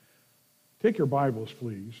Take your Bibles,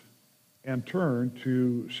 please, and turn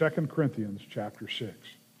to 2 Corinthians chapter 6.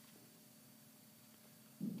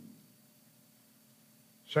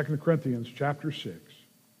 2 Corinthians chapter 6.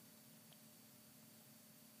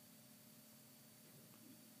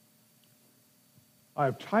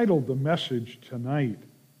 I've titled the message tonight,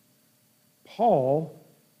 Paul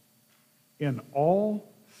in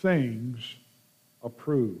all things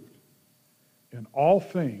approved. In all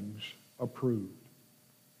things approved.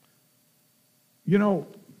 You know,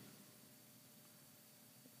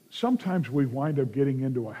 sometimes we wind up getting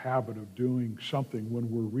into a habit of doing something when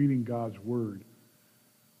we're reading God's Word.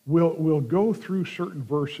 We'll go through certain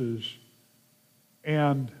verses,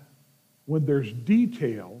 and when there's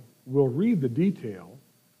detail, we'll read the detail,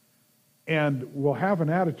 and we'll have an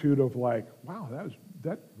attitude of like, wow,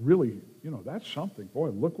 that really, that's something. Boy,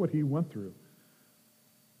 look what he went through.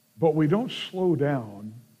 But we don't slow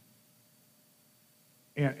down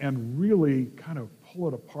and really kind of pull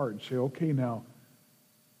it apart and say, okay, now,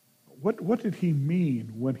 what did he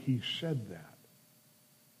mean when he said that?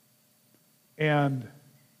 And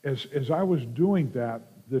as I was doing that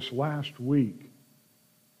this last week,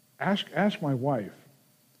 ask my wife.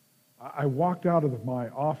 I walked out of my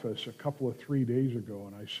office a couple of 3 days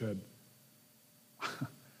ago and I said,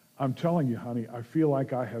 I'm telling you, honey, I feel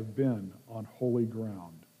like I have been on holy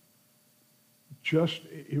ground.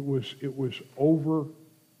 It was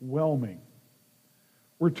overwhelming.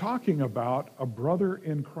 We're talking about a brother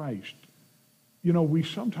in Christ. We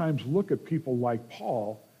sometimes look at people like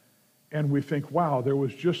Paul and we think, wow, there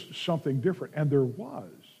was just something different. And there was.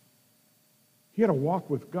 He had a walk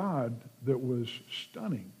with God that was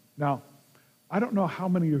stunning. Now, I don't know how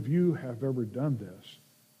many of you have ever done this,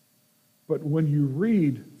 but when you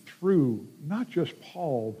read through not just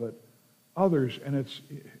Paul, but others, and it's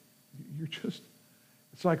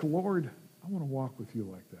like, Lord, I want to walk with you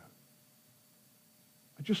like that.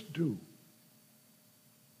 I just do.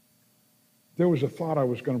 There was a thought I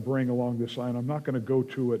was going to bring along this line. I'm not going to go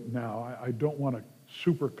to it now. I don't want to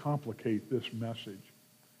super complicate this message.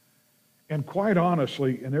 And quite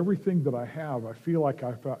honestly, in everything that I have, I feel like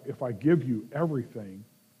if I give you everything,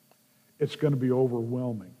 it's going to be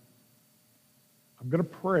overwhelming. I'm going to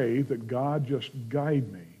pray that God just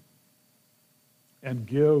guide me and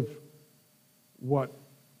give what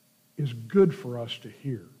is good for us to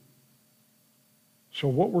hear. So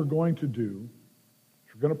what we're going to do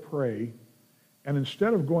is we're going to pray, and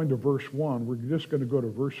instead of going to verse 1, we're just going to go to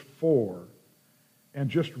verse 4 and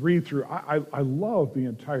just read through. I love the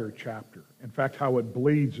entire chapter. In fact, how it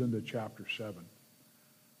bleeds into chapter 7.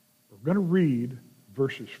 We're going to read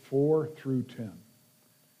verses 4 through 10.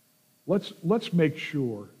 Let's make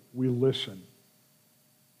sure we listen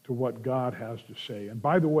to what God has to say. And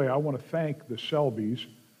by the way, I want to thank the Selbys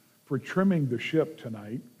for trimming the ship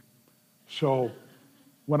tonight. So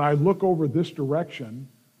when I look over this direction,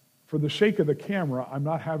 for the sake of the camera, I'm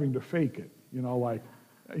not having to fake it.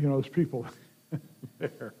 There's people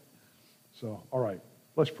there. So, all right,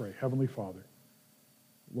 let's pray. Heavenly Father,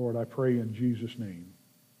 Lord, I pray in Jesus' name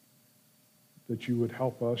that you would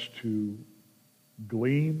help us to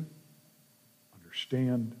glean,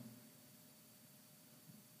 understand.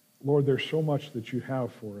 Lord, there's so much that you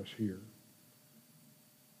have for us here.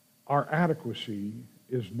 Our adequacy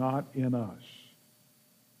is not in us.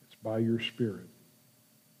 It's by your Spirit.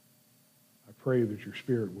 I pray that your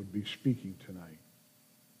Spirit would be speaking tonight.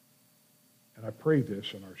 And I pray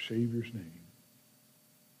this in our Savior's name.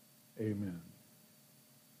 Amen.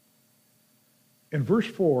 In verse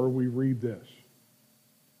 4, we read this.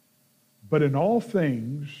 But in all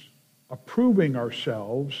things, approving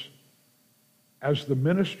ourselves as the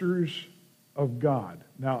ministers of God.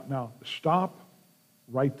 Now, stop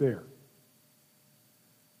right there.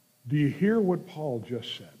 Do you hear what Paul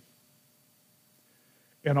just said?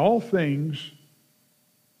 In all things,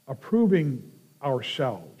 approving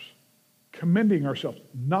ourselves, commending ourselves,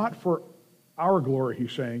 not for our glory,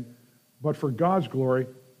 he's saying, but for God's glory,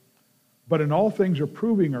 but in all things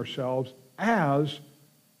approving ourselves as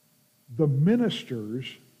the ministers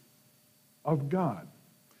of God.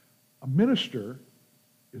 A minister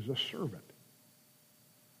is a servant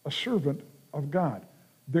of God.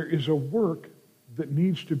 There is a work that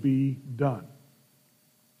needs to be done.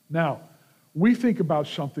 Now, we think about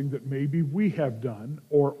something that maybe we have done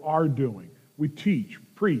or are doing. We teach,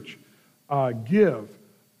 preach, give,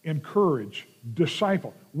 encourage,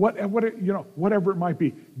 disciple, whatever it might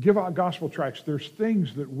be. Give out gospel tracts. There's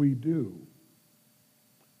things that we do.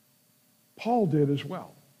 Paul did as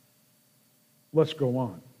well. Let's go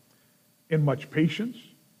on. In much patience,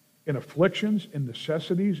 in afflictions, in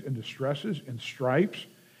necessities, in distresses, in stripes,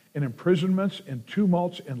 in imprisonments, in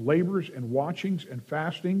tumults, in labors, in watchings, and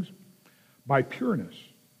fastings, by pureness,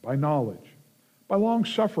 by knowledge, by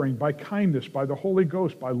long-suffering, by kindness, by the Holy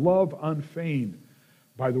Ghost, by love unfeigned,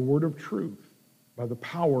 by the word of truth, by the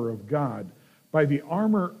power of God, by the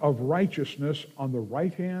armor of righteousness on the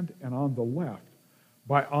right hand and on the left,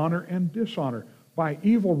 by honor and dishonor, by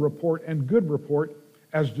evil report and good report,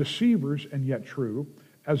 as deceivers and yet true,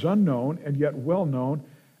 as unknown and yet well known,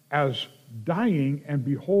 as dying and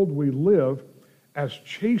behold we live, as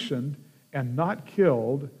chastened and not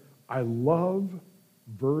killed. I love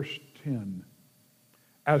verse 10.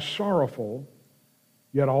 As sorrowful,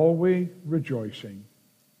 yet always rejoicing,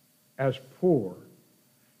 as poor,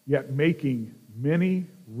 yet making many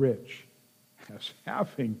rich, as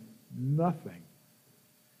having nothing,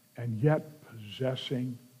 and yet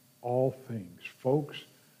possessing all things. Folks,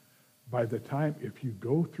 by the time, if you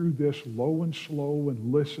go through this low and slow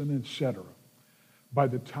and listen, etc., by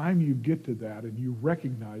the time you get to that and you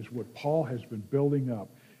recognize what Paul has been building up,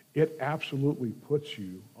 it absolutely puts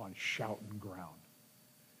you on shouting ground.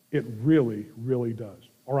 It really, really does.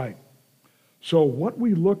 All right. So what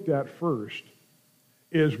we looked at first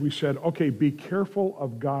is we said, okay, be careful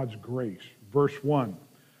of God's grace. Verse 1,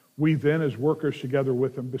 we then as workers together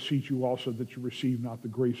with him beseech you also that you receive not the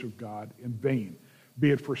grace of God in vain,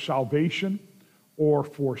 be it for salvation or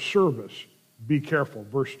for service. Be careful.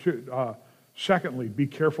 Verse 2, secondly, be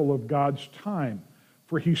careful of God's time.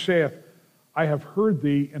 For he saith, I have heard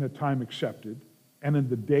thee in a time accepted, and in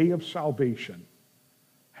the day of salvation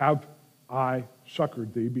have I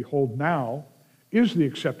succored thee. Behold, now is the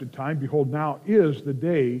accepted time. Behold, now is the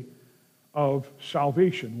day of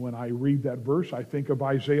salvation. When I read that verse, I think of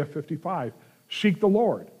Isaiah 55. Seek the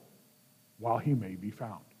Lord while he may be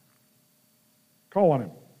found. Call on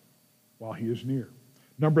him while he is near.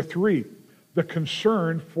 Number 3, the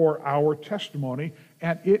concern for our testimony,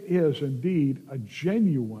 and it is indeed a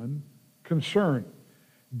genuine concern,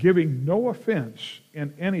 giving no offense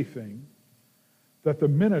in anything, that the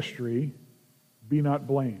ministry be not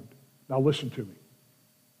blamed. Now listen to me.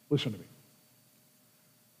 Listen to me.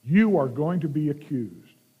 You are going to be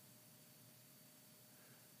accused.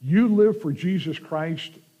 You live for Jesus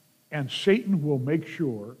Christ, and Satan will make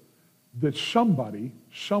sure that somebody,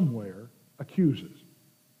 somewhere, accuses.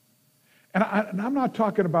 And I'm not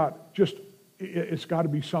talking about just, it's got to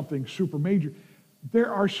be something super major.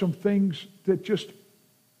 There are some things that just,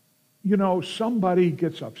 somebody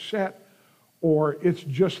gets upset, or it's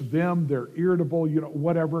just them, they're irritable,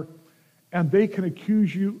 whatever, and they can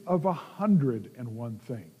accuse you of 101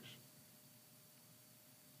 things.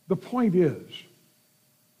 The point is,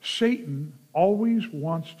 Satan always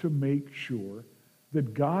wants to make sure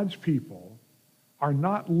that God's people are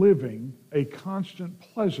not living a constant,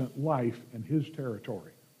 pleasant life in his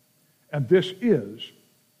territory. And this is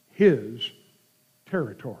his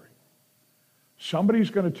territory. Somebody's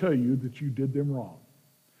going to tell you that you did them wrong.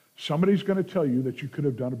 Somebody's going to tell you that you could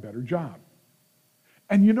have done a better job.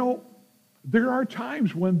 And there are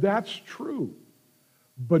times when that's true.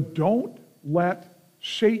 But don't let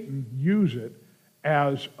Satan use it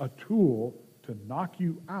as a tool to knock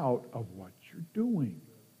you out of what you're doing.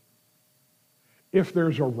 If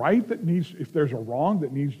there's a wrong that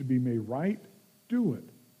needs to be made right, do it.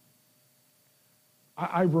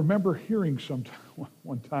 I remember hearing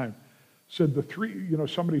one time,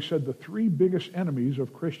 somebody said the 3 biggest enemies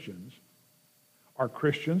of Christians are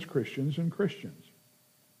Christians, Christians, and Christians.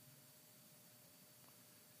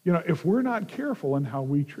 If we're not careful in how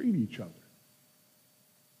we treat each other,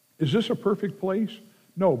 is this a perfect place?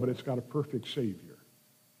 No, but it's got a perfect Savior.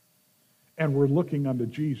 And we're looking unto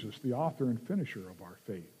Jesus, the author and finisher of our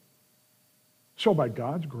faith. So by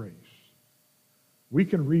God's grace, we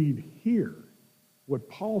can read here what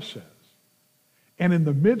Paul says. And in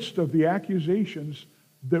the midst of the accusations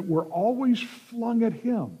that were always flung at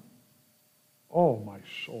him, oh, my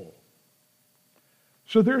soul.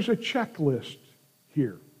 So there's a checklist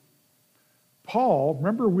here. Paul,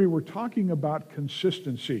 remember we were talking about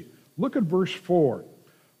consistency. Look at verse 4.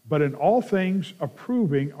 But in all things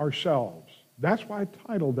approving ourselves. That's why I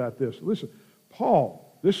titled that this. Listen,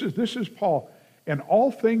 Paul, this is Paul. In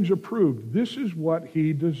all things approved, this is what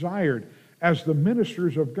he desired as the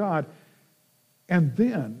ministers of God. And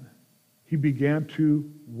then he began to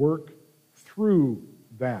work through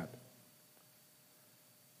that.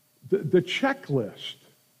 The checklist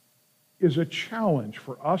is a challenge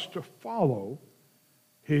for us to follow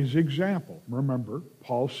his example. Remember,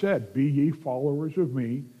 Paul said, be ye followers of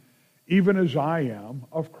me, even as I am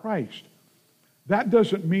of Christ. That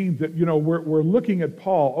doesn't mean that, we're looking at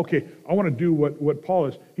Paul, okay, I want to do what Paul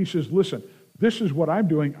is. He says, listen, this is what I'm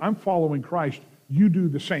doing. I'm following Christ. you do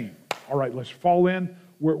the same. All right, let's fall in.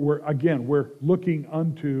 We're looking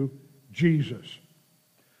unto Jesus.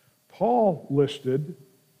 Paul listed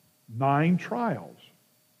 9 trials.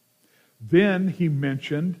 Then he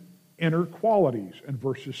mentioned inner qualities in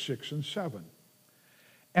verses 6 and 7.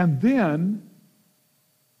 And then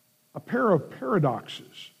a pair of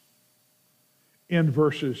paradoxes in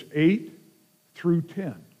verses 8 through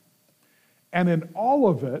 10. And in all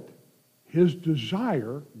of it, his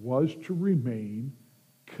desire was to remain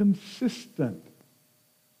consistent,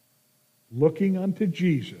 looking unto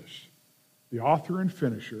Jesus, the author and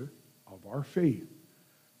finisher of our faith.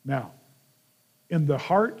 Now, in the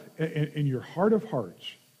heart, in your heart of hearts,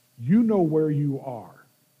 you know where you are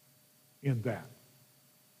in that.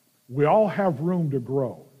 We all have room to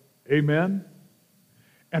grow. Amen?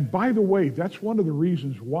 And by the way, that's one of the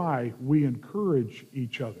reasons why we encourage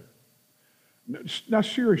each other. Now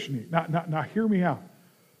seriously, now hear me out.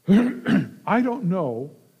 I don't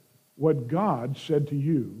know what God said to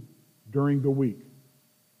you during the week.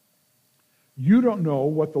 You don't know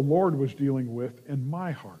what the Lord was dealing with in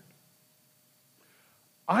my heart.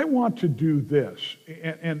 I want to do this,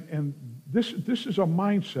 and this is a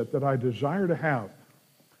mindset that I desire to have.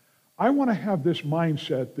 I want to have this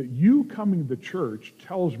mindset that you coming to church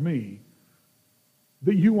tells me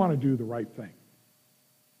that you want to do the right thing,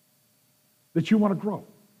 that you want to grow.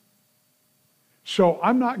 So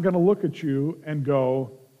I'm not going to look at you and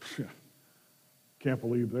go, can't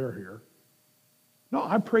believe they're here. No,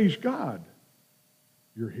 I praise God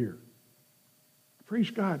you're here. Praise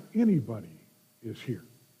God anybody is here.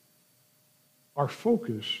 Our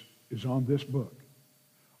focus is on this book.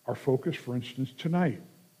 Our focus, for instance, tonight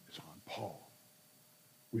is on Paul.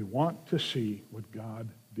 We want to see what God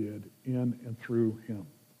did in and through him.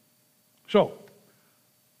 So,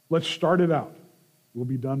 let's start it out. We'll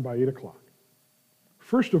be done by 8 o'clock.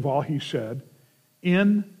 First of all, he said,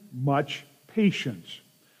 in much patience.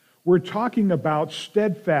 We're talking about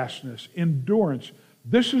steadfastness, endurance.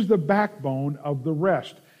 This is the backbone of the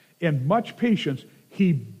rest. In much patience,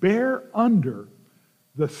 he bare under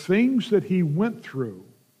the things that he went through,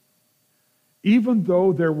 even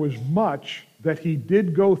though there was much that he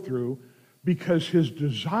did go through, because his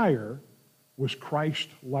desire was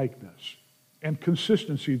Christ-likeness and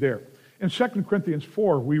consistency there. In 2 Corinthians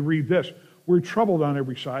 4, we read this: we're troubled on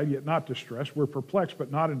every side, yet not distressed. We're perplexed, but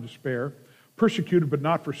not in despair. Persecuted, but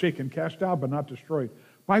not forsaken. Cast out, but not destroyed.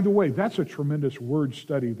 By the way, that's a tremendous word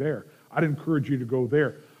study there. I'd encourage you to go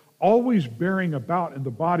there. Always bearing about in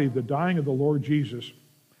the body the dying of the Lord Jesus,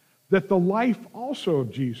 that the life also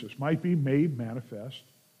of Jesus might be made manifest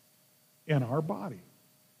in our body.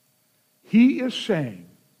 He is saying,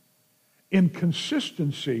 in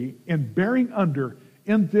consistency, in bearing under,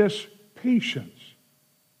 in this patience,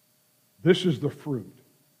 this is the fruit.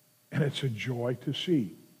 And it's a joy to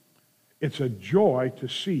see. It's a joy to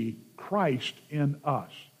see Christ in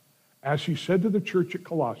us. As he said to the church at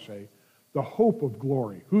Colossae, the hope of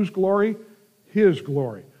glory. Whose glory? His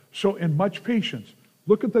glory. So in much patience.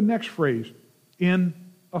 Look at the next phrase, in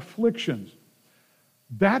afflictions.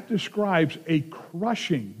 That describes a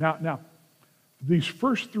crushing. Now, these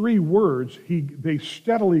first 3 words, they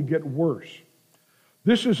steadily get worse.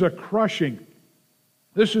 This is a crushing.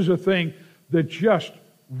 This is a thing that just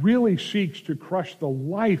really seeks to crush the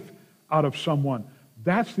life out of someone.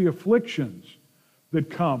 That's the afflictions that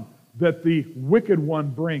come, that the wicked one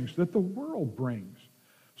brings, that the world brings.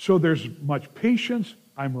 So there's much patience.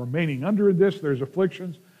 I'm remaining under this. There's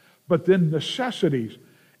afflictions. But then necessities.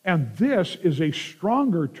 And this is a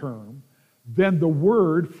stronger term than the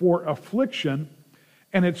word for affliction.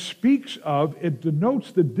 And it speaks of, it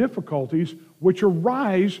denotes the difficulties which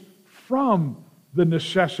arise from the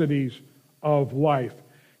necessities of life.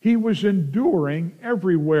 He was enduring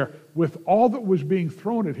everywhere with all that was being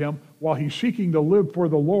thrown at him while he's seeking to live for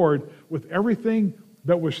the Lord. With everything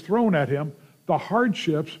that was thrown at him, the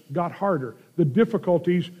hardships got harder. The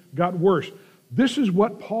difficulties got worse. This is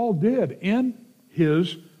what Paul did in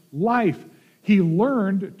his life. He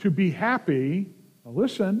learned to be happy. Now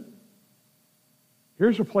listen,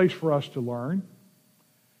 here's a place for us to learn.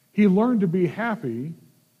 He learned to be happy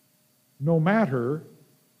no matter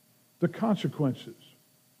the consequences.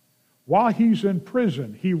 While he's in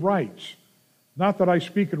prison, he writes, not that I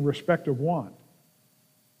speak in respect of want,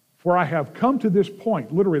 for I have come to this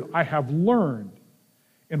point, literally, I have learned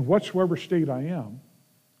in whatsoever state I am,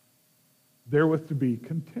 therewith to be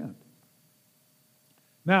content.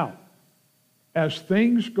 Now, as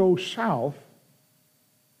things go south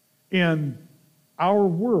in our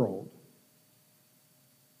world,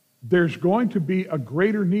 there's going to be a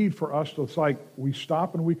greater need for us to, it's like we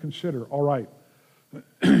stop and we consider, all right,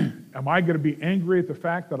 Am I going to be angry at the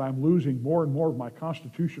fact that I'm losing more and more of my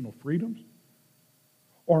constitutional freedoms?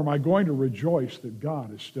 Or am I going to rejoice that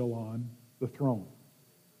God is still on the throne?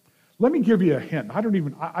 Let me give you a hint. I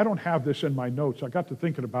don't have this in my notes. I got to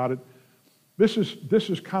thinking about it. This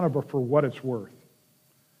is kind of a for what it's worth.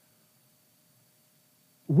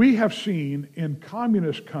 We have seen in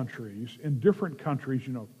communist countries, in different countries,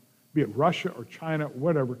 be it Russia or China,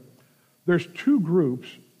 whatever, there's two groups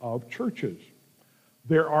of churches.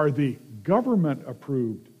 There are the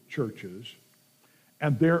government-approved churches,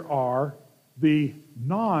 and there are the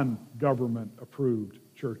non-government-approved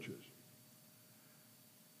churches.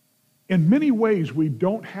 In many ways, we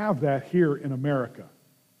don't have that here in America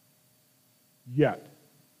yet.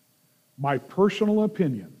 My personal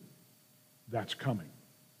opinion, that's coming.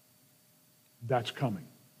 That's coming.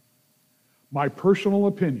 My personal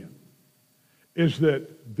opinion is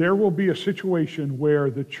that there will be a situation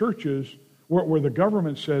where the churches, where the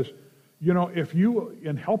government says, if you,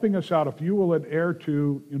 in helping us out, if you will adhere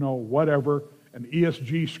to, whatever, an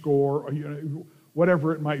ESG score, or,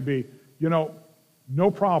 whatever it might be,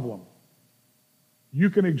 no problem. You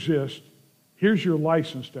can exist. Here's your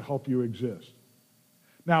license to help you exist.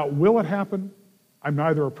 Now, will it happen? I'm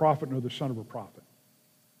neither a prophet nor the son of a prophet.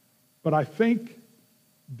 But I think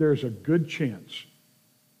there's a good chance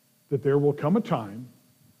that there will come a time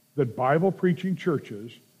that Bible-preaching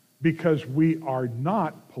churches, because we are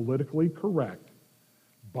not politically correct,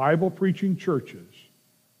 Bible-preaching churches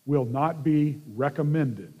will not be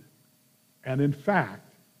recommended. And in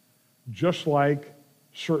fact, just like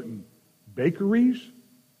certain bakeries,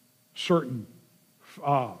 certain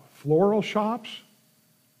floral shops,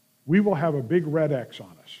 we will have a big red X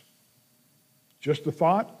on us. Just a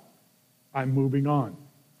thought. I'm moving on.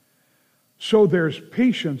 So there's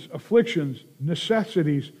patience, afflictions,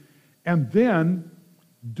 necessities, and then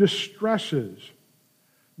distresses.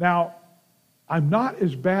 Now, I'm not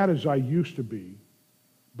as bad as I used to be,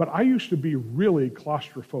 but I used to be really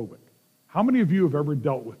claustrophobic. How many of you have ever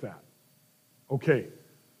dealt with that? Okay.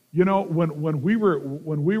 When we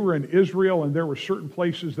were in Israel and there were certain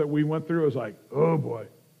places that we went through, it was like, oh boy.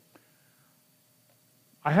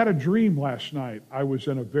 I had a dream last night. I was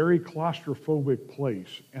in a very claustrophobic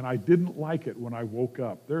place, and I didn't like it when I woke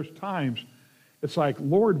up. There's times it's like,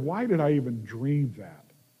 Lord, why did I even dream that?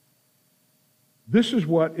 This is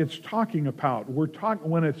what it's talking about.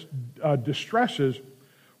 When it's distresses,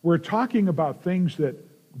 we're talking about things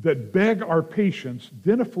that beg our patience,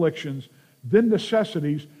 then afflictions, then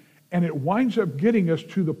necessities, and it winds up getting us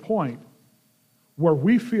to the point where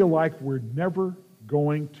we feel like we're never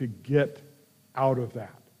going to get out of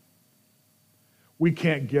that. We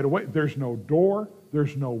can't get away. There's no door,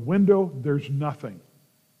 there's no window, there's nothing.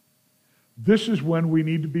 This is when we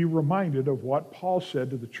need to be reminded of what Paul said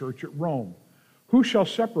to the church at Rome. Who shall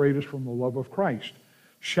separate us from the love of Christ?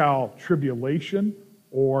 Shall tribulation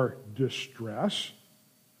or distress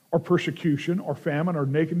or persecution or famine or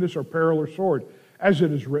nakedness or peril or sword? As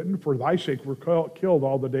it is written, for thy sake we're killed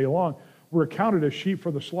all the day long. We're accounted as sheep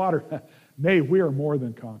for the slaughter. Nay, we are more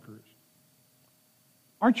than conquerors.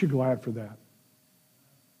 Aren't you glad for that?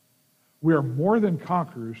 We are more than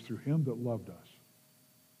conquerors through him that loved us.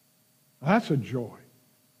 Now, that's a joy.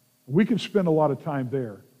 We can spend a lot of time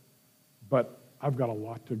there, but I've got a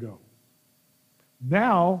lot to go.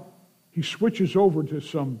 Now, he switches over to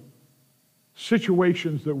some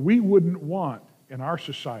situations that we wouldn't want in our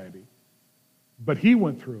society, but he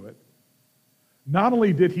went through it. Not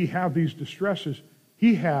only did he have these distresses,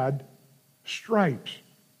 he had stripes.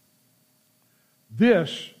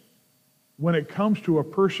 This, when it comes to a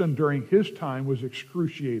person during his time, was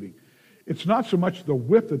excruciating. It's not so much the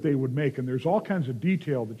whip that they would make, and there's all kinds of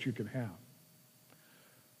detail that you can have.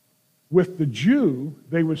 With the Jew,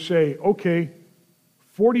 they would say, okay,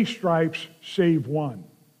 40 stripes save one.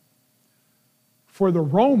 For the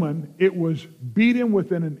Roman, it was beat him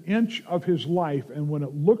within an inch of his life, and when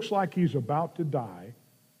it looks like he's about to die,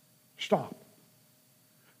 stop.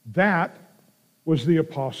 That was the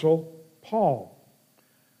Apostle Paul.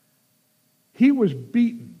 He was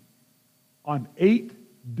beaten on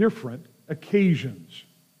 8 different occasions.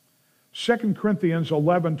 2 Corinthians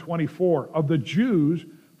 11:24, of the Jews,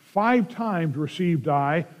 5 times received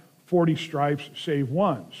I 40 stripes save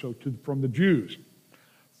one. So from the Jews.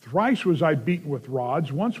 Thrice was I beaten with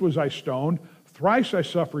rods, once was I stoned, thrice I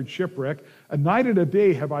suffered shipwreck, a night and a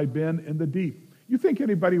day have I been in the deep. You think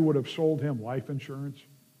anybody would have sold him life insurance?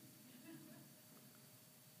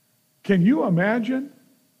 Can you imagine?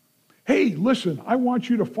 Hey, listen, I want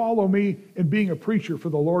you to follow me in being a preacher for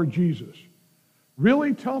the Lord Jesus.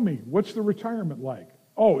 Really? Tell me, what's the retirement like?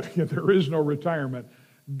 Oh, there is no retirement.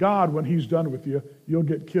 God, when he's done with you, you'll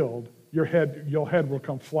get killed. Your head will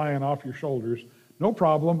come flying off your shoulders. No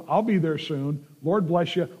problem. I'll be there soon. Lord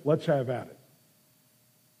bless you. Let's have at it.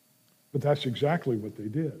 But that's exactly what they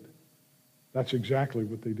did. That's exactly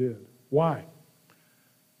what they did. Why?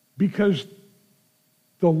 Because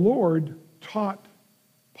the Lord taught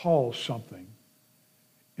Paul something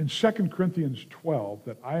in 2 Corinthians 12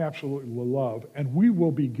 that I absolutely love, and we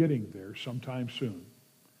will be getting there sometime soon.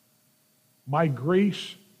 My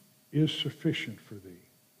grace is sufficient for thee,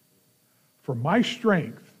 for my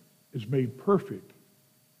strength is made perfect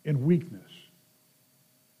in weakness,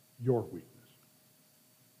 your weakness.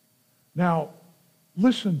 Now,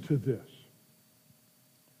 listen to this.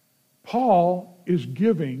 Paul is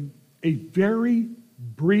giving a very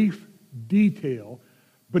brief detail,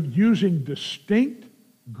 but using distinct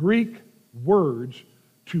Greek words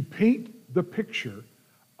to paint the picture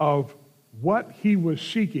of what he was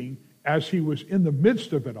seeking as he was in the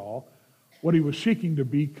midst of it all, what he was seeking to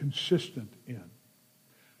be consistent in.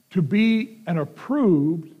 To be an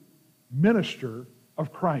approved minister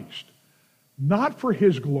of Christ, not for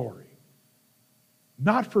his glory,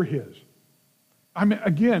 not for his. I mean,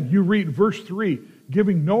 again, you read verse 3,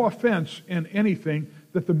 giving no offense in anything,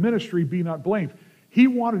 that the ministry be not blamed. He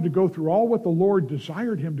wanted to go through all what the Lord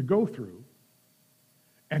desired him to go through,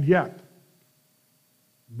 and yet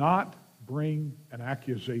not bring an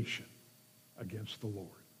accusation against the Lord.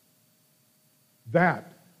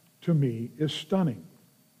 That, to me, is stunning.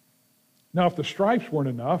 Now, if the stripes weren't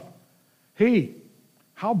enough, hey,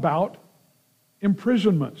 how about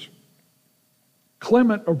imprisonments?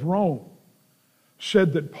 Clement of Rome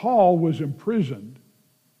said that Paul was imprisoned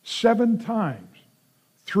 7 times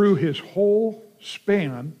through his whole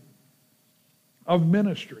span of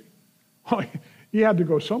ministry. He had to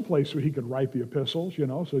go someplace where he could write the epistles,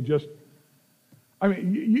 so just, I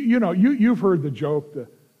mean, you've heard the joke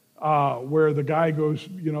where the guy goes,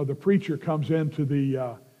 the preacher comes into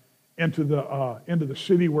the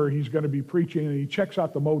city where he's going to be preaching, and he checks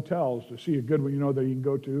out the motels to see a good one, that he can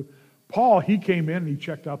go to. Paul, he came in and he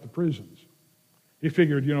checked out the prisons. He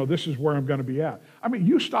figured, this is where I'm going to be at. I mean,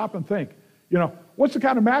 you stop and think, what's the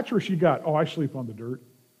kind of mattress you got? Oh, I sleep on the dirt.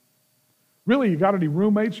 Really, you got any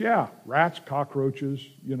roommates? Yeah, rats, cockroaches,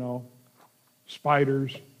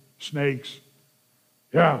 spiders, snakes.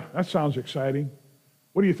 Yeah, that sounds exciting.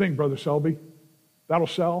 What do you think, Brother Selby? That'll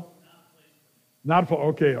sell?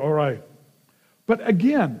 Okay, all right. But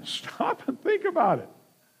again, stop and think about it.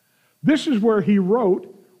 This is where he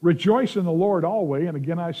wrote, rejoice in the Lord always, and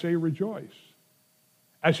again I say rejoice,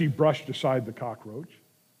 as he brushed aside the cockroach.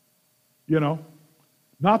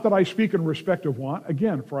 Not that I speak in respect of want,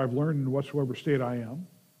 again, for I've learned in whatsoever state I am,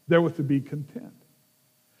 therewith to be content.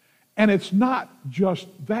 And it's not just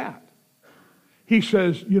that. He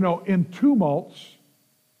says, in tumults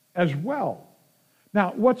as well.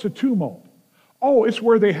 Now, what's a tumult? Oh, it's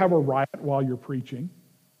where they have a riot while you're preaching.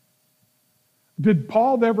 Did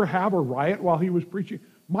Paul ever have a riot while he was preaching?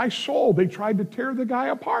 My soul, they tried to tear the guy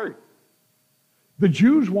apart. The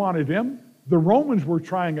Jews wanted him. The Romans were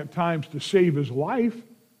trying at times to save his life.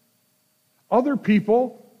 Other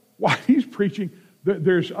people, while he's preaching,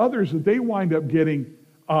 there's others that they wind up getting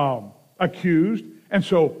accused, and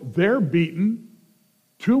so they're beaten.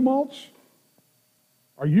 Tumults?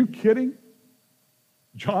 Are you kidding?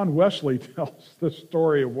 John Wesley tells the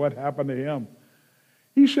story of what happened to him.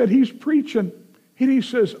 He said he's preaching, and he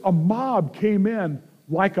says a mob came in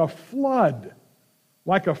like a flood.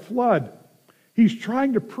 Like a flood. He's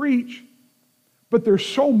trying to preach, but there's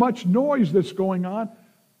so much noise that's going on,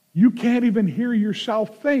 you can't even hear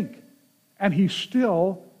yourself think. And he's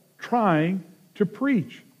still trying to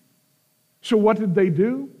preach. So what did they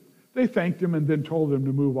do? They thanked him and then told him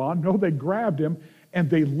to move on. No, they grabbed him and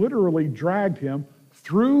they literally dragged him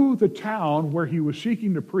through the town where he was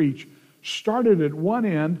seeking to preach, started at one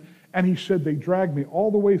end, and he said they dragged me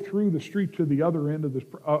all the way through the street to the other end of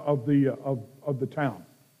the town.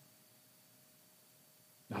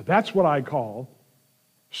 Now that's what I call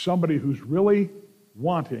somebody who's really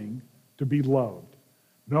wanting to be loved.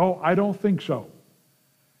 No, I don't think so.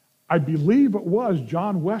 I believe it was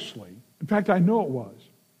John Wesley. In fact, I know it was.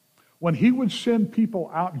 When he would send people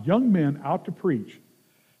out, young men out to preach,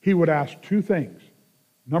 he would ask 2 things.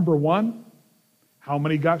 Number 1, how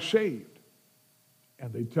many got saved?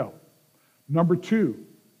 And they'd tell. Number 2,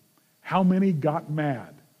 how many got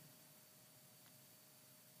mad?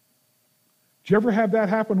 Did you ever have that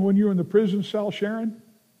happen when you were in the prison cell, Sharon?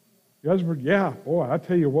 Your husband, yeah, boy, I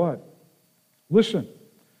tell you what. Listen,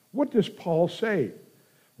 what does Paul say?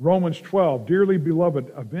 Romans 12, dearly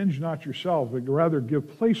beloved, avenge not yourselves, but rather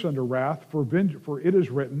give place unto wrath, for it is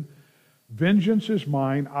written, Vengeance is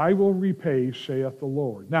mine, I will repay, saith the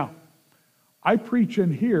Lord. Now, I preach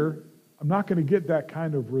in here, I'm not going to get that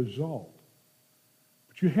kind of result.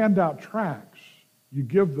 But you hand out tracts, you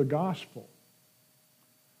give the gospel.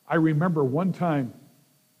 I remember one time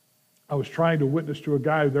I was trying to witness to a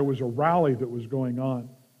guy, there was a rally that was going on.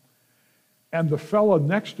 And the fellow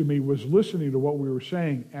next to me was listening to what we were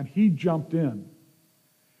saying, and he jumped in.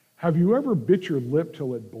 Have you ever bit your lip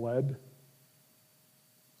till it bled?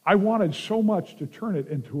 I wanted so much to turn it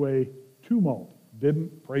into a tumult.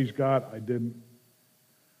 Didn't, praise God, I didn't.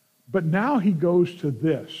 But now he goes to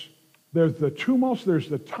this. There's the tumults, there's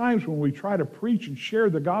the times when we try to preach and share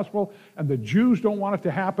the gospel, and the Jews don't want it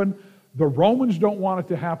to happen, the Romans don't want it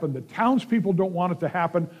to happen, the townspeople don't want it to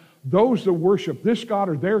happen, those that worship this God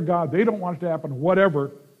or their God, they don't want it to happen,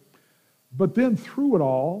 whatever. But then through it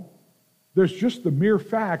all, there's just the mere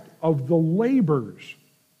fact of the labors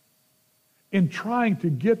in trying to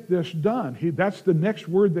get this done. That's the next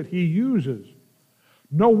word that he uses.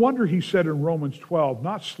 No wonder he said in Romans 12,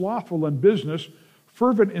 not slothful in business,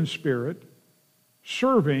 fervent in spirit,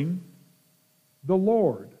 serving the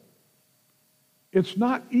Lord. It's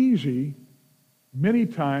not easy many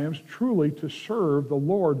times truly to serve the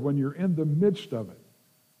Lord when you're in the midst of it.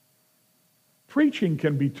 Preaching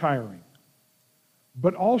can be tiring,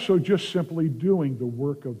 but also just simply doing the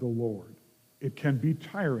work of the Lord. It can be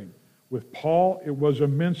tiring. With Paul, it was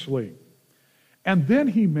immensely. And then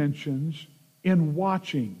he mentions in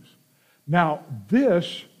watchings. Now,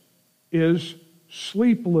 this is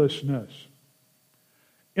sleeplessness.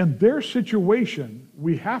 In their situation,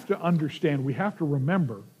 we have to understand, we have to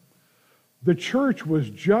remember, the church was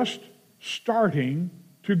just starting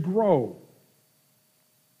to grow.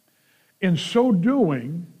 In so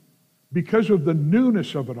doing, because of the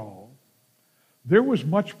newness of it all, there was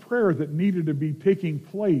much prayer that needed to be taking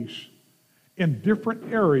place in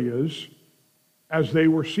different areas as they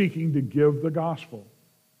were seeking to give the gospel.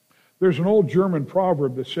 There's an old German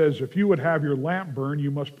proverb that says, if you would have your lamp burn,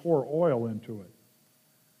 you must pour oil into it.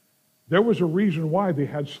 There was a reason why they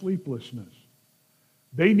had sleeplessness.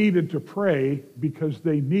 They needed to pray because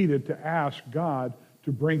they needed to ask God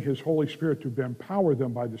to bring His Holy Spirit to empower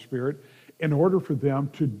them by the Spirit in order for them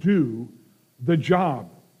to do the job.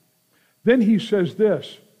 Then he says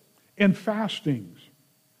this, in fastings.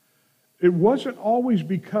 It wasn't always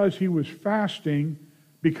because he was fasting,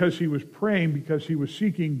 because he was praying, because he was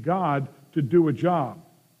seeking God to do a job.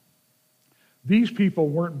 These people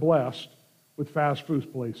weren't blessed with fast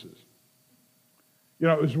food places. You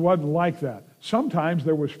know, it wasn't like that. Sometimes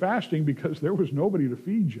there was fasting because there was nobody to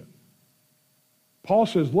feed you. Paul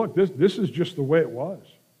says, look, this is just the way it was.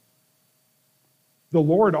 The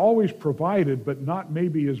Lord always provided, but not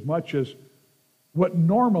maybe as much as what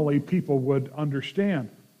normally people would understand.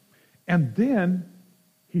 And then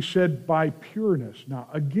he said, by pureness. Now,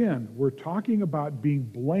 again, we're talking about being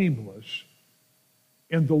blameless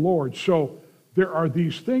in the Lord. So there are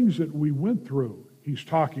these things that we went through, he's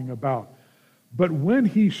talking about. But when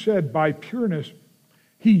he said by pureness,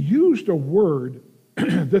 he used a word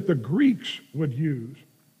that the Greeks would use.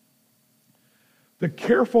 The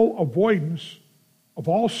careful avoidance of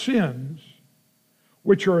all sins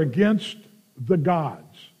which are against the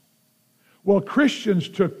gods. Well, Christians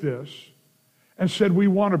took this and said we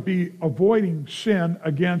want to be avoiding sin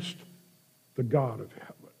against the God of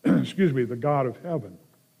heaven. Excuse me, the God of heaven.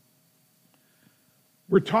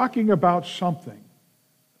 We're talking about something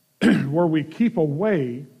where we keep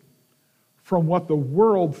away from what the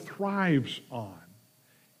world thrives on.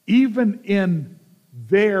 Even in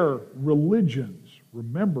their religions,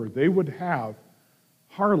 remember, they would have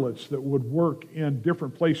harlots that would work in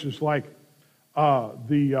different places like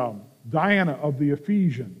the Diana of the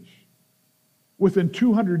Ephesians. Within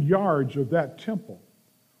 200 yards of that temple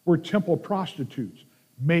were temple prostitutes,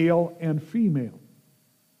 male and female.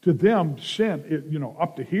 To them, sin,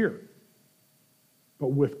 up to here. But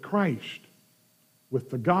with Christ, with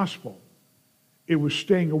the gospel, it was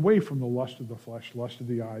staying away from the lust of the flesh, lust of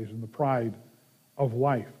the eyes, and the pride of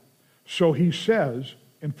life. So he says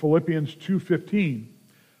in Philippians 2:15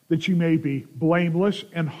 that you may be blameless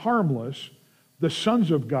and harmless, the sons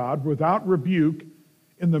of God, without rebuke,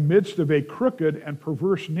 in the midst of a crooked and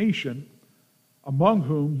perverse nation, among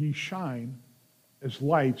whom ye shine as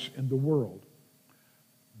lights in the world.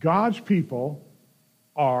 God's people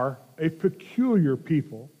are a peculiar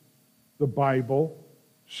people, the Bible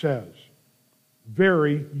says.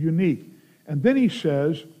 Very unique. And then he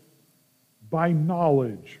says, by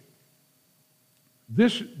knowledge.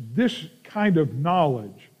 This kind of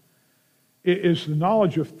knowledge is the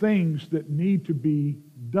knowledge of things that need to be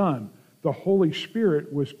done. The Holy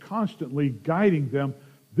Spirit was constantly guiding them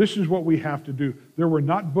This is what we have to do. There were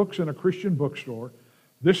not books in a Christian bookstore.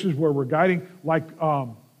 This is where we're guiding. Like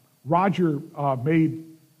Roger made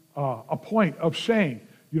a point of saying,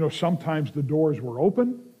 sometimes the doors were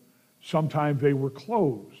open, sometimes they were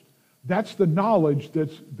closed. That's the knowledge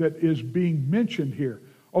that is being mentioned here.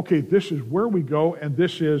 Okay, this is where we go, and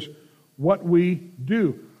this is what we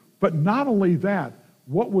do. But not only that,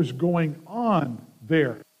 what was going on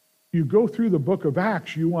there. You go through the book of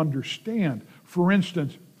Acts, you understand. For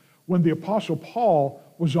instance, when the Apostle Paul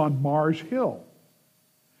was on Mars Hill,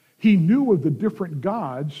 he knew of the different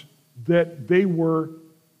gods that they were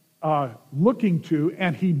looking to,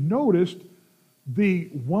 and he noticed the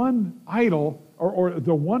one idol or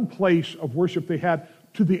the one place of worship they had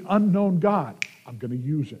to the unknown God. I'm going to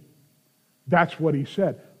use it. That's what he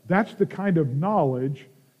said. That's the kind of knowledge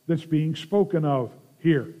that's being spoken of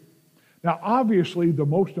here. Now, obviously, the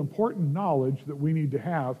most important knowledge that we need to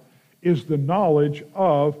have is the knowledge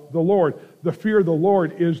of the Lord. The fear of the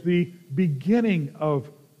Lord is the beginning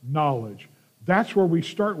of knowledge. That's where we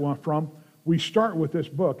start from. We start with this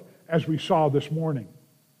book, as we saw this morning.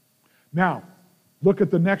 Now, look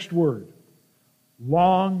at the next word.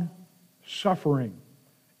 Long suffering,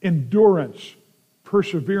 endurance,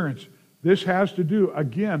 perseverance. This has to do,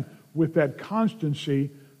 again, with that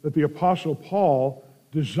constancy that the Apostle Paul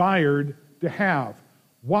desired to have.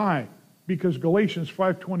 Why? Because Galatians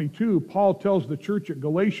 5:22, Paul tells the church at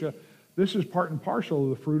Galatia, this is part and parcel of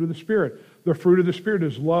the fruit of the Spirit. The fruit of the Spirit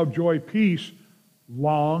is love, joy, peace,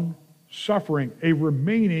 long suffering, a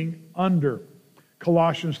remaining under.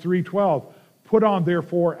 Colossians 3:12, put on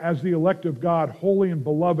therefore as the elect of God, holy and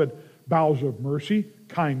beloved, bowels of mercy,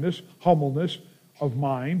 kindness, humbleness of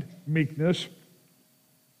mind, meekness,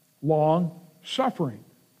 long suffering.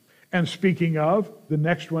 And speaking of, the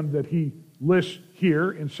next one that he lists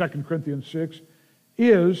here in 2 Corinthians 6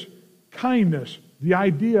 is kindness. The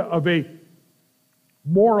idea of a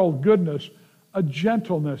moral goodness, a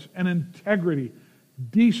gentleness, an integrity,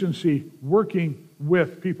 decency, working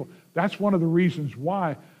with people. That's one of the reasons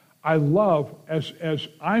why I love, as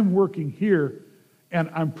I'm working here and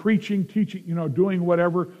I'm preaching, teaching, doing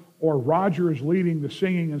whatever, or Roger is leading the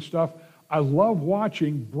singing and stuff, I love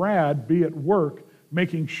watching Brad be at work,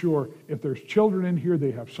 making sure if there's children in here,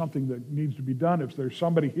 they have something that needs to be done. If there's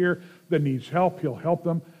somebody here that needs help, he'll help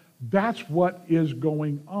them. That's what is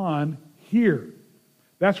going on here.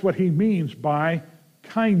 That's what he means by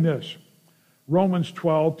kindness. Romans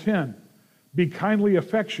 12:10. Be kindly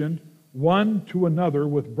affectioned one to another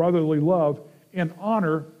with brotherly love, in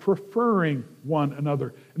honor, preferring one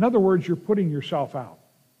another. In other words, you're putting yourself out.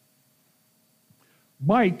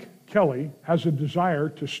 Mike Kelly has a desire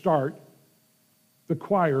to start the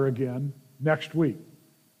choir again next week.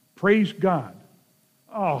 Praise God.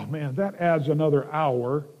 Oh man, that adds another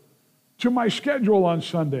hour to my schedule on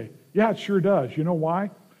Sunday. Yeah, it sure does. You know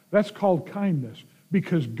why? That's called kindness.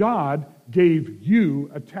 Because God gave you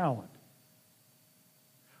a talent.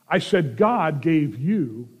 I said God gave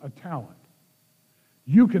you a talent.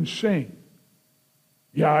 You can sing.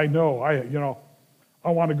 Yeah, I know. I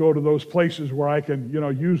want to go to those places where I can,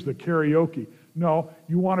 use the karaoke. No,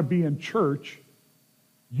 you want to be in church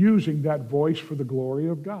using that voice for the glory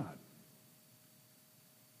of God.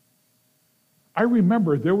 I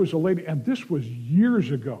remember there was a lady, and this was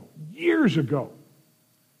years ago.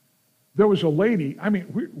 There was a lady,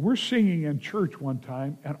 we're singing in church one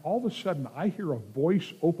time, and all of a sudden I hear a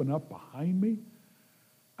voice open up behind me,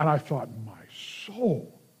 and I thought, my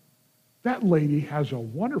soul, that lady has a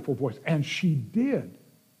wonderful voice, and she did.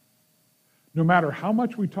 No matter how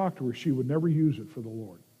much we talked to her, she would never use it for the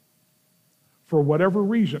Lord. For whatever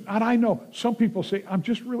reason. And I know some people say, I'm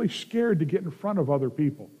just really scared to get in front of other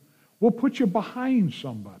people. We'll put you behind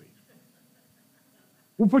somebody.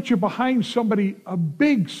 We'll put you behind somebody, a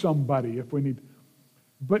big somebody if we need.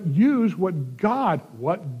 But use what God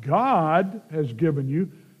has given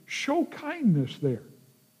you. Show kindness there.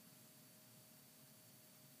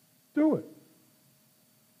 Do it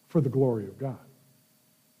for the glory of God.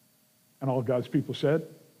 And all God's people said.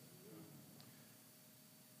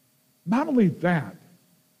 Not only that,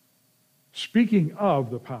 speaking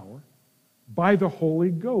of the power, by the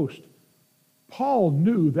Holy Ghost. Paul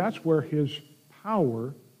knew that's where his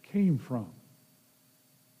power came from.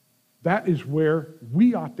 That is where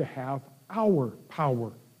we ought to have our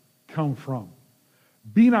power come from.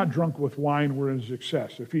 Be not drunk with wine wherein is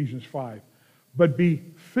excess, Ephesians 5, but be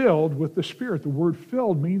filled with the Spirit. The word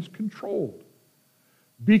filled means controlled.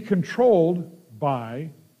 Be controlled by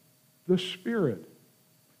the Spirit.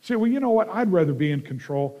 Say, well, you know what? I'd rather be in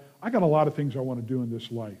control. I got a lot of things I want to do in this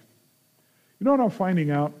life. You know what I'm finding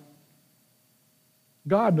out?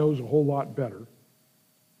 God knows a whole lot better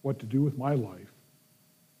what to do with my life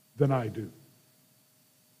than I do.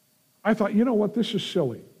 I thought, you know what, this is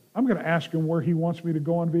silly. I'm going to ask him where he wants me to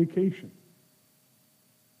go on vacation.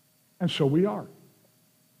 And so we are.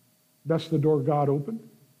 That's the door God opened.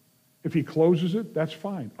 If he closes it, that's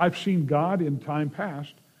fine. I've seen God in time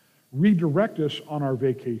past redirect us on our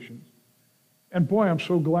vacations. And boy, I'm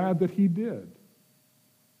so glad that he did.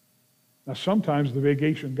 Now, sometimes the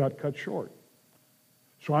vacation got cut short.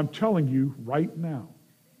 So I'm telling you right now,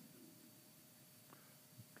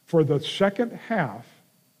 for the second half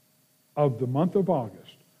of the month of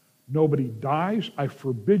August, nobody dies. I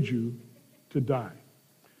forbid you to die.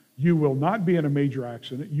 You will not be in a major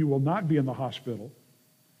accident. You will not be in the hospital.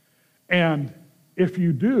 And if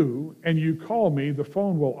you do, and you call me, the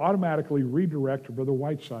phone will automatically redirect to Brother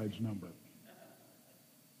Whiteside's number.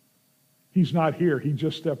 He's not here. He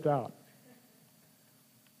just stepped out.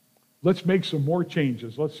 Let's make some more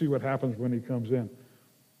changes. Let's see what happens when he comes in.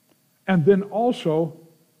 And then also,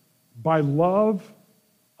 by love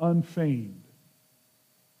unfeigned.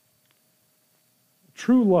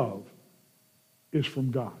 True love is from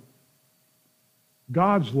God.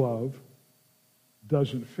 God's love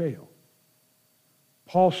doesn't fail.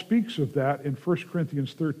 Paul speaks of that in 1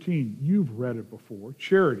 Corinthians 13. You've read it before.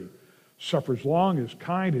 Charity suffers long, is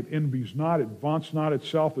kind, it envies not, it vaunts not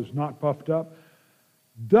itself, is not puffed up,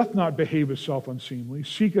 doth not behave itself unseemly,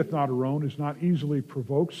 seeketh not her own, is not easily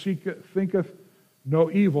provoked, thinketh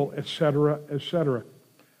no evil, etc., etc.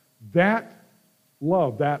 That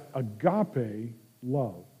love, that agape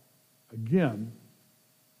love, again,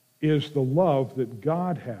 is the love that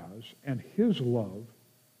God has, and his love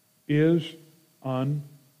is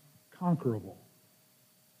unconquerable.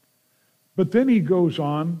 But then he goes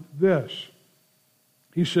on this.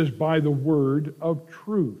 He says, by the word of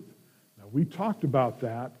truth. Now, we talked about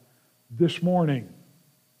that this morning.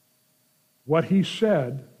 What he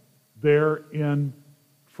said there in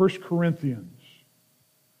 1 Corinthians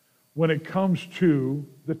when it comes to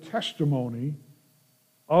the testimony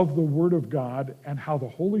of the Word of God and how the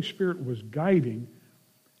Holy Spirit was guiding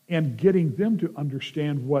and getting them to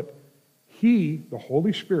understand what he, the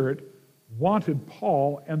Holy Spirit, wanted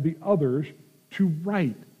Paul and the others to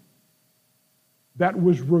write. That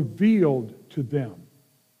was revealed to them.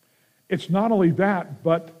 It's not only that,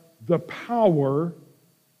 but the power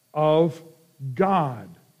of God.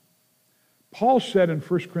 Paul said in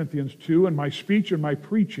 1 Corinthians 2, and my speech and my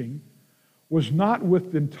preaching was not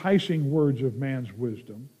with enticing words of man's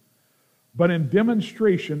wisdom, but in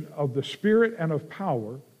demonstration of the Spirit and of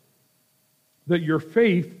power, that your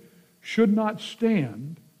faith should not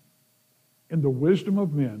stand in the wisdom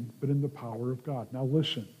of men, but in the power of God. Now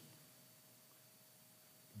listen.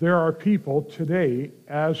 There are people today,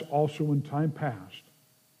 as also in time past,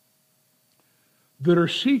 that are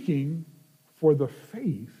seeking for the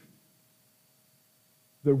faith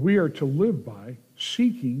that we are to live by,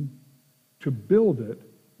 seeking to build it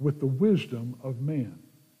with the wisdom of man.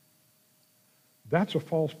 That's a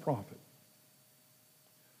false prophet.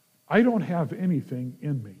 I don't have anything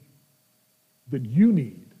in me that you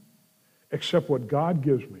need except what God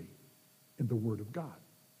gives me in the Word of God.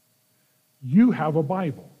 You have a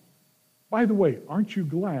Bible. By the way, aren't you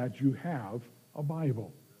glad you have a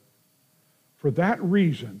Bible? For that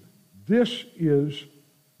reason, this is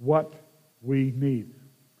what we need.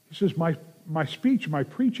 He says, my speech, my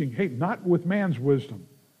preaching, hey, not with man's wisdom.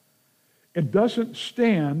 It doesn't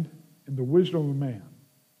stand in the wisdom of man,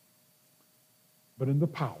 but in the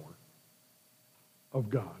power of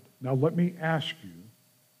God. Now let me ask you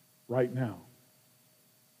right now,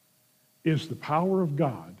 is the power of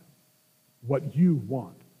God what you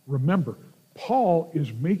want? Remember, Paul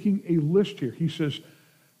is making a list here. He says,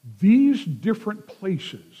 these different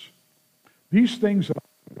places, these things that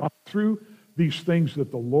I've gone through, these things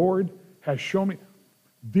that the Lord has shown me,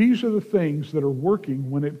 these are the things that are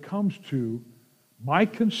working when it comes to my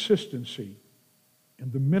consistency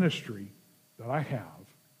in the ministry that I have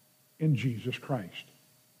in Jesus Christ.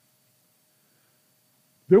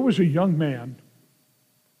 There was a young man,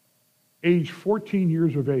 age 14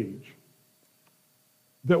 years of age,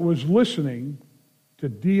 that was listening to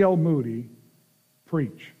D.L. Moody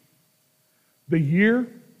preach. The year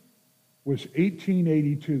was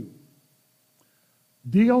 1882.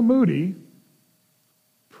 D.L. Moody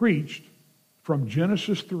preached from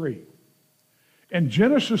Genesis 3. In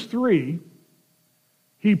Genesis 3,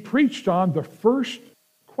 he preached on the first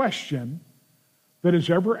question that is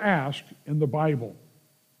ever asked in the Bible.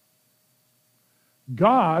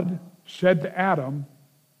 God said to Adam,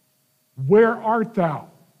 "Where art thou?"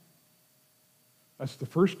 That's the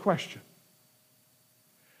first question.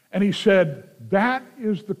 And he said, that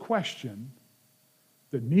is the question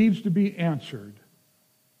that needs to be answered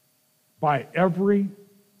by every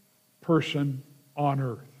person on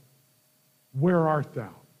earth. Where art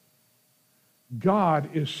thou? God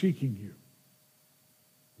is seeking you.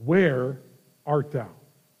 Where art thou?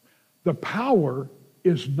 The power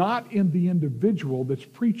is not in the individual that's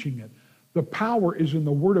preaching it. The power is in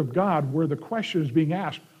the Word of God, where the question is being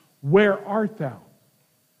asked, where art thou?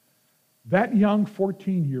 That young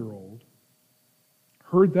 14-year-old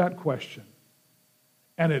heard that question,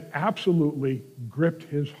 and it absolutely gripped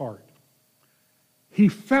his heart. He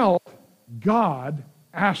felt God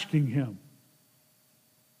asking him,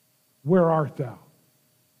 where art thou?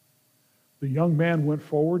 The young man went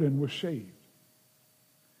forward and was saved.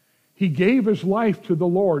 He gave his life to the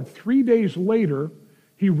Lord. 3 days later,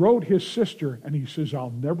 he wrote his sister, and he says, I'll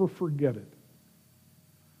never forget it.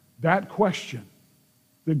 That question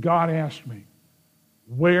that God asked me,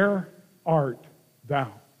 where art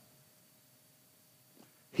thou?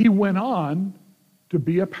 He went on to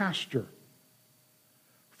be a pastor.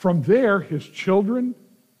 From there, his children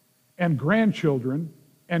and grandchildren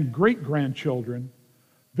and great-grandchildren,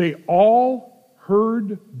 they all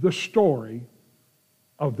heard the story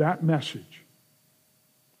of that message.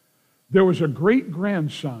 There was a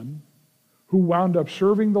great-grandson who wound up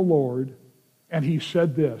serving the Lord, and he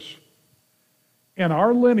said this, in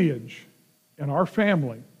our lineage, in our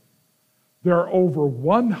family, there are over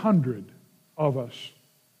 100 of us,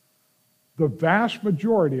 the vast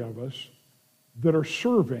majority of us, that are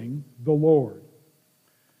serving the Lord.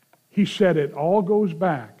 He said it all goes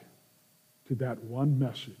back to that one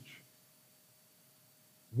message.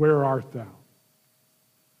 Where art thou?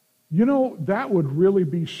 You know, that would really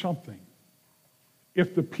be something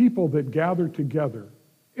if the people that gather together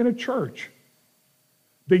in a church,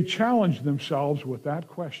 they challenge themselves with that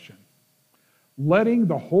question, letting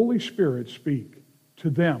the Holy Spirit speak to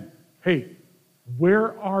them. Hey,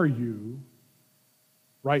 where are you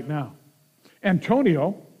right now?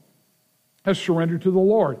 Antonio has surrendered to the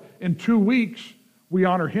Lord. In 2 weeks, we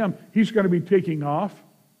honor him. He's going to be taking off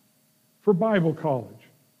for Bible college.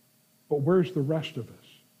 But where's the rest of us?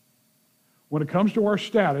 When it comes to our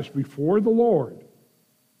status before the Lord,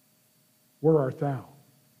 where art thou?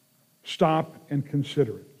 Stop and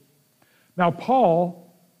consider it. Now,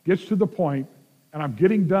 Paul gets to the point, and I'm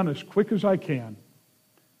getting done as quick as I can.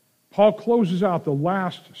 Paul closes out the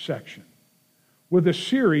last section with a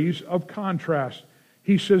series of contrasts.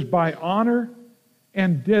 He says, by honor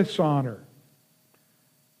and dishonor.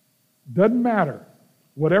 Doesn't matter.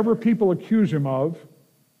 Whatever people accuse him of,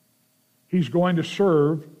 he's going to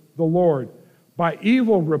serve the Lord. By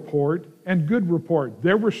evil report and good report.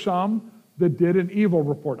 There were some that did an evil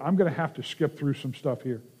report. I'm going to have to skip through some stuff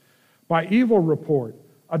here. By evil report,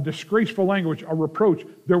 a disgraceful language, a reproach.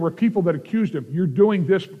 There were people that accused him. You're doing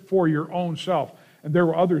this for your own self. And there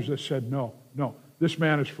were others that said, no, this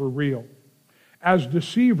man is for real. As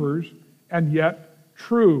deceivers, and yet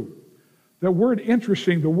true. The word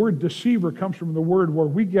interesting, the word deceiver comes from the word where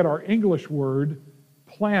we get our English word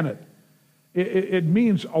planet. It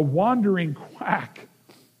means a wandering quack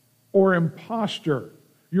or imposter.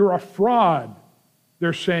 You're a fraud,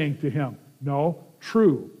 they're saying to him. No,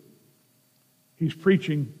 true. He's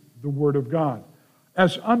preaching the word of God.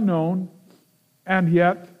 As unknown and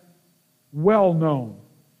yet well known.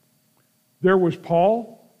 There was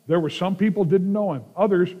Paul. There were some people didn't know him.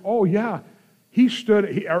 Others, oh yeah, he sat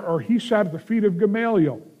at the feet of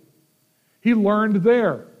Gamaliel. He learned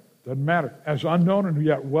there. Doesn't matter. As unknown and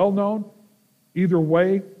yet well known. Either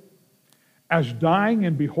way, as dying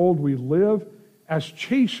and behold we live, as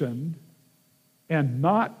chastened and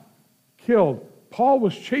not killed. Paul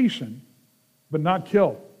was chastened, but not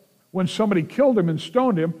killed. When somebody killed him and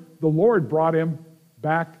stoned him, the Lord brought him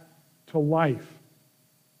back to life.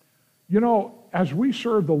 You know, as we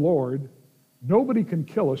serve the Lord, nobody can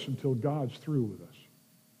kill us until God's through with us.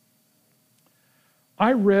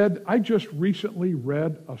 I just recently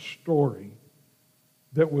read a story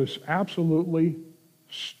that was absolutely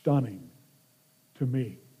stunning to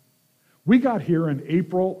me. We got here in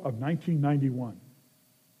April of 1991.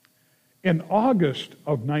 In August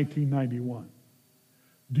of 1991,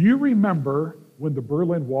 do you remember when the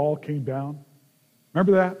Berlin Wall came down?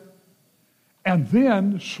 Remember that? And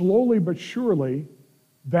then, slowly but surely,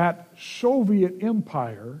 that Soviet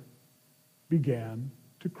empire began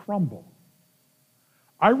to crumble.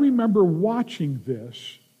 I remember watching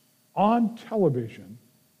this on television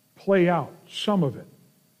play out, some of it.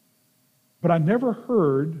 But I never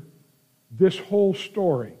heard this whole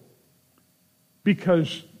story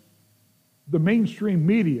because the mainstream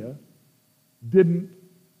media didn't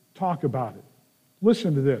talk about it.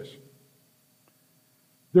 Listen to this.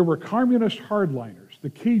 There were communist hardliners, the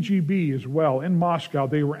KGB as well, in Moscow.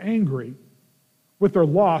 They were angry with their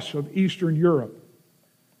loss of Eastern Europe.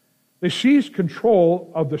 They seized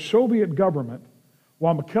control of the Soviet government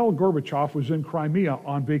while Mikhail Gorbachev was in Crimea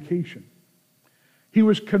on vacation. He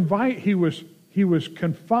was confined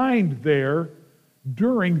there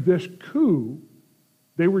during this coup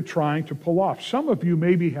they were trying to pull off. Some of you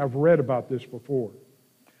maybe have read about this before.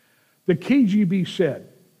 The KGB said,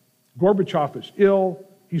 Gorbachev is ill,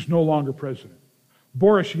 he's no longer president.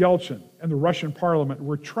 Boris Yeltsin and the Russian parliament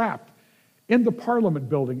were trapped in the parliament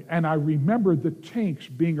building, and I remember the tanks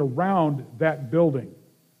being around that building.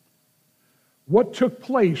 What took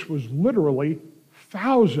place was literally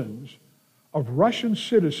thousands of Russian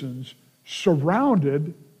citizens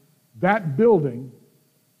surrounded that building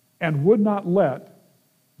and would not let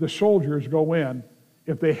the soldiers go in.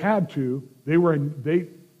 If they had to, they're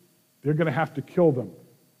going to have to kill them.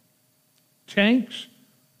 Tanks,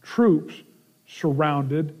 troops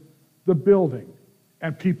surrounded the building,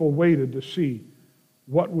 and people waited to see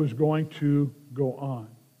what was going to go on.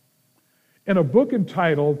 In a book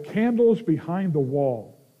entitled Candles Behind the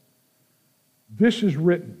Wall, this is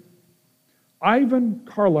written: Ivan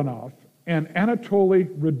Karlanov and Anatoly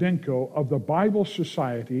Rudenko of the Bible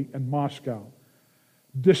Society in Moscow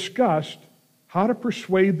discussed how to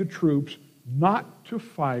persuade the troops not to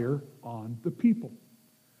fire on the people.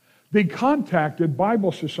 They contacted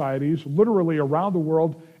Bible societies literally around the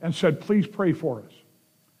world and said, please pray for us.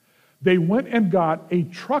 They went and got a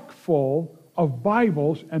truck full of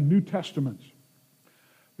Bibles and New Testaments.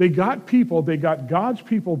 They got God's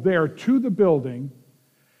people there to the building,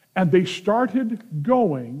 and they started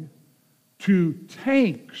going to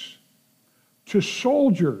tanks, to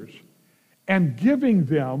soldiers, and giving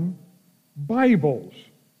them Bibles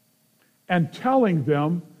and telling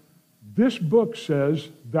them, this book says,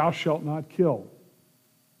 thou shalt not kill.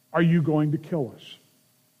 Are you going to kill us?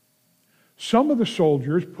 Some of the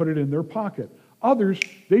soldiers put it in their pocket. Others,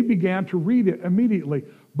 they began to read it immediately.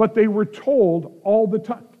 But they were told all the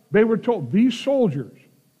time. They were told, these soldiers,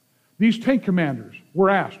 these tank commanders were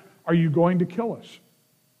asked, are you going to kill us?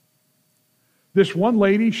 This one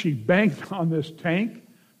lady, she banged on this tank,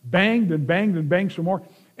 banged and banged and banged some more.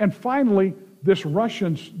 And finally, this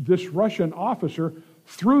Russian officer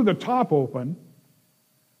threw the top open,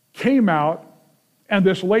 came out, and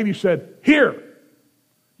this lady said, here,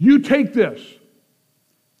 you take this.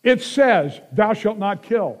 It says, thou shalt not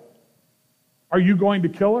kill. Are you going to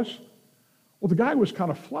kill us? Well, the guy was kind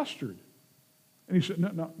of flustered. And he said,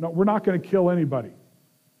 no, we're not going to kill anybody.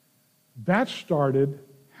 That started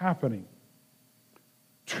happening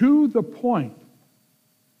to the point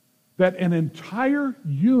that an entire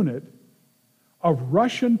unit of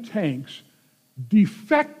Russian tanks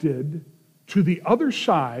defected to the other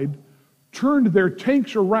side, turned their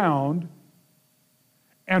tanks around,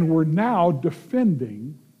 and were now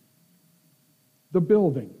defending the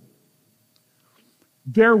building.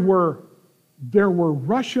 There were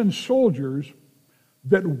Russian soldiers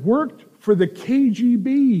that worked for the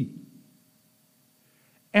KGB,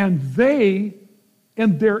 and they,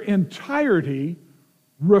 in their entirety,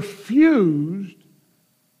 refused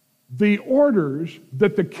the orders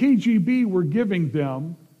that the KGB were giving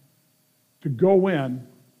them to go in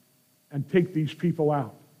and take these people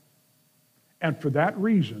out. And for that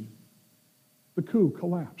reason, the coup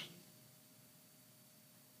collapsed.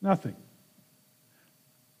 Nothing.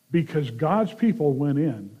 Because God's people went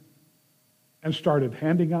in and started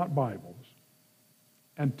handing out Bibles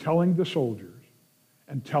and telling the soldiers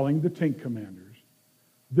and telling the tank commanders,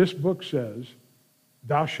 this book says,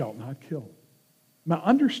 thou shalt not kill. Now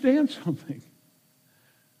understand something.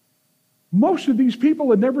 Most of these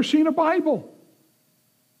people had never seen a Bible.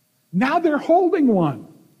 Now they're holding one.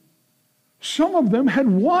 Some of them had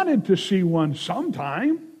wanted to see one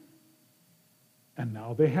sometime, and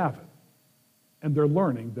now they have it. And they're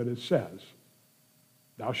learning that it says,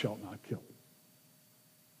 thou shalt not kill.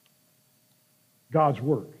 God's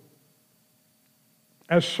work.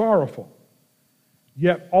 As sorrowful,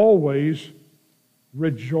 yet always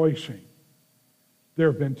rejoicing. There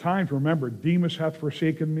have been times, remember, Demas hath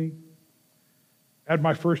forsaken me. At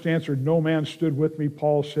my first answer, no man stood with me,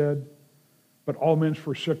 Paul said, but all men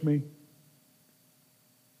forsook me.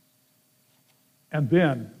 And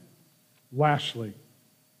then, lastly,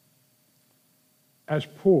 as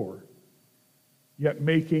poor, yet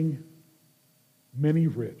making many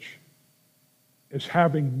rich, as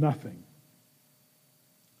having nothing,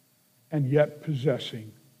 and yet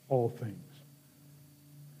possessing all things.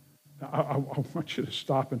 Now, I want you to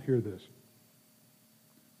stop and hear this.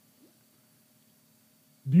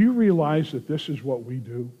 Do you realize that this is what we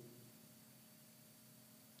do?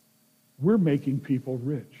 we're making people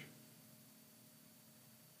rich.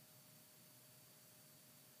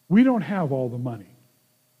 We don't have all the money,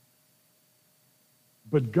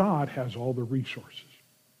 but God has all the resources.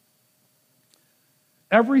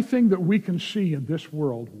 Everything that we can see in this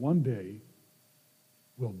world one day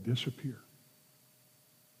will disappear.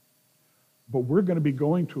 But we're going to be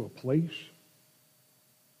going to a place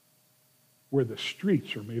where the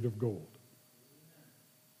streets are made of gold.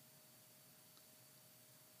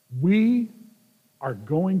 We are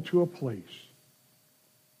going to a place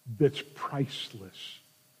that's priceless.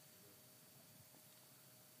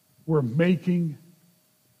 We're making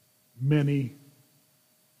many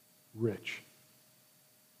rich.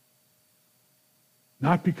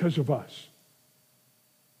 Not because of us,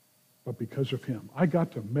 but because of him. I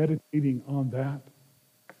got to meditating on that,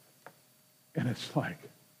 and it's like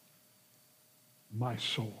my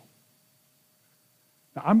soul.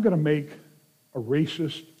 Now, I'm going to make a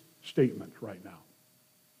racist statement right now.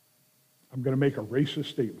 I'm going to make a racist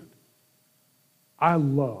statement. I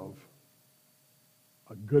love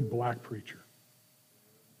a good black preacher.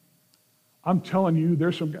 I'm telling you,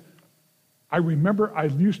 there's some guys. I remember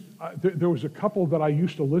there was a couple that I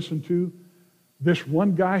used to listen to. This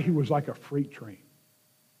one guy, he was like a freight train.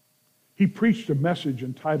 He preached a message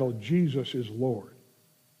entitled, Jesus is Lord.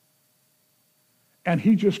 And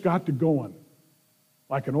he just got to going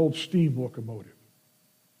like an old steam locomotive.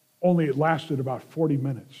 Only it lasted about 40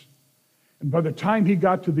 minutes. And by the time he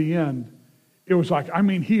got to the end, it was like,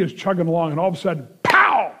 he is chugging along, and all of a sudden,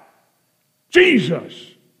 pow! Jesus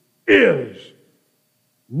is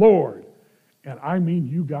Lord. And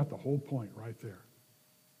you got the whole point right there.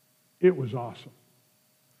 It was awesome.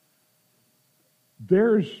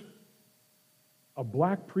 There's a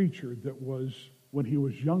black preacher that was, when he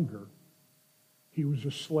was younger, he was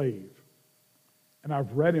a slave. And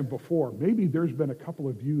I've read him before. Maybe there's been a couple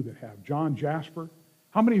of you that have. John Jasper.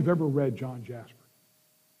 How many have ever read John Jasper?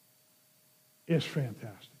 It's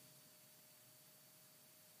fantastic.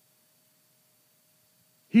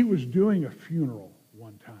 He was doing a funeral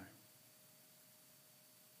one time.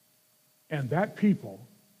 And that people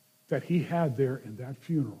that he had there in that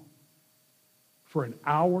funeral for an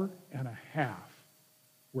hour and a half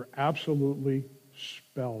were absolutely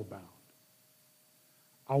spellbound.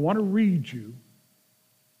 I want to read you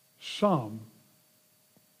some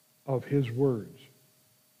of his words.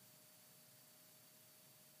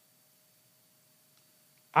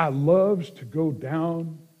 I loves to go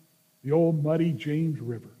down the old muddy James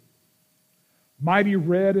River, mighty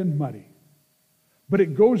red and muddy, but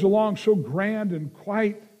it goes along so grand and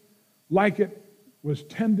quite like it was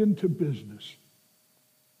tending to business.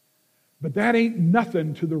 But that ain't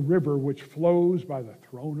nothing to the river which flows by the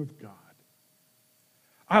throne of God.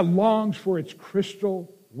 I longs for its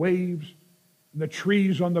crystal waves and the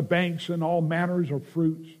trees on the banks and all manners of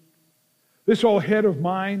fruits. This old head of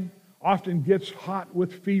mine often gets hot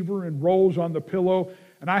with fever and rolls on the pillow,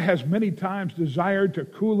 and I has many times desired to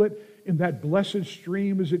cool it in that blessed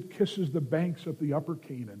stream as it kisses the banks of the upper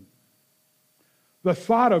Canaan. The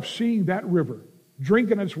thought of seeing that river,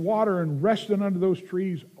 drinking its water and resting under those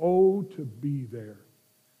trees, oh, to be there.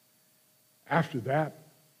 After that,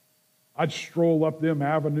 I'd stroll up them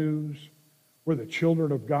avenues where the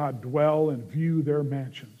children of God dwell and view their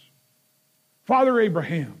mansions. Father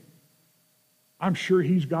Abraham, I'm sure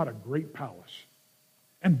he's got a great palace.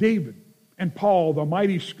 And David and Paul, the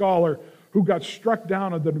mighty scholar who got struck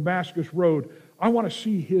down on the Damascus road, I want to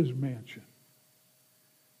see his mansion.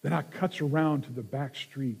 Then I cuts around to the back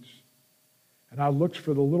streets, and I looks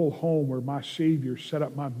for the little home where my Savior set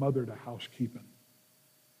up my mother to housekeeping.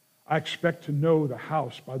 I expect to know the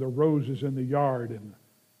house by the roses in the yard and the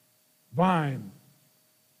vine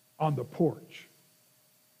on the porch.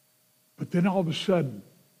 But then all of a sudden,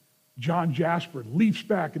 John Jasper leaps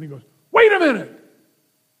back and he goes, wait a minute!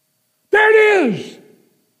 There it is!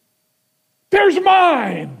 There's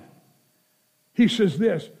mine! He says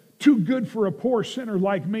this, too good for a poor sinner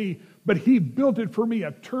like me, but he built it for me,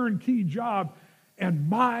 a turnkey job, and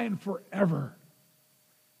mine forever.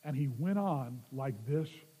 And he went on like this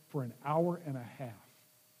for an hour and a half.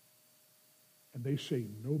 And they say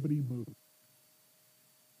nobody moved.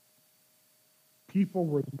 People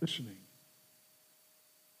were listening.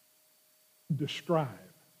 Describe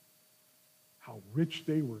how rich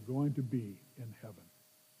they were going to be in heaven.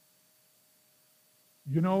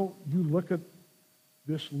 You know, you look at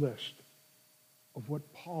this list of what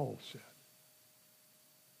Paul said.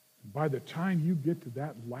 And by the time you get to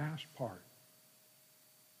that last part,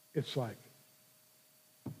 it's like,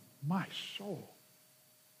 my soul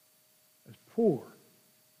is poor,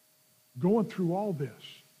 going through all this,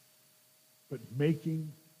 but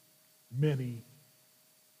making many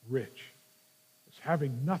rich as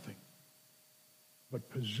having nothing but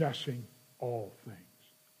possessing all things.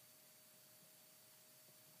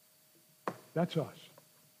 That's us.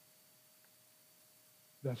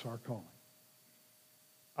 That's our calling.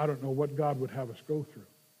 I don't know what God would have us go through.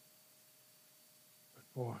 But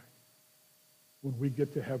boy, when we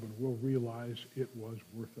get to heaven, we'll realize it was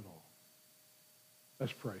worth it all.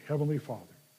 Let's pray. Heavenly Father,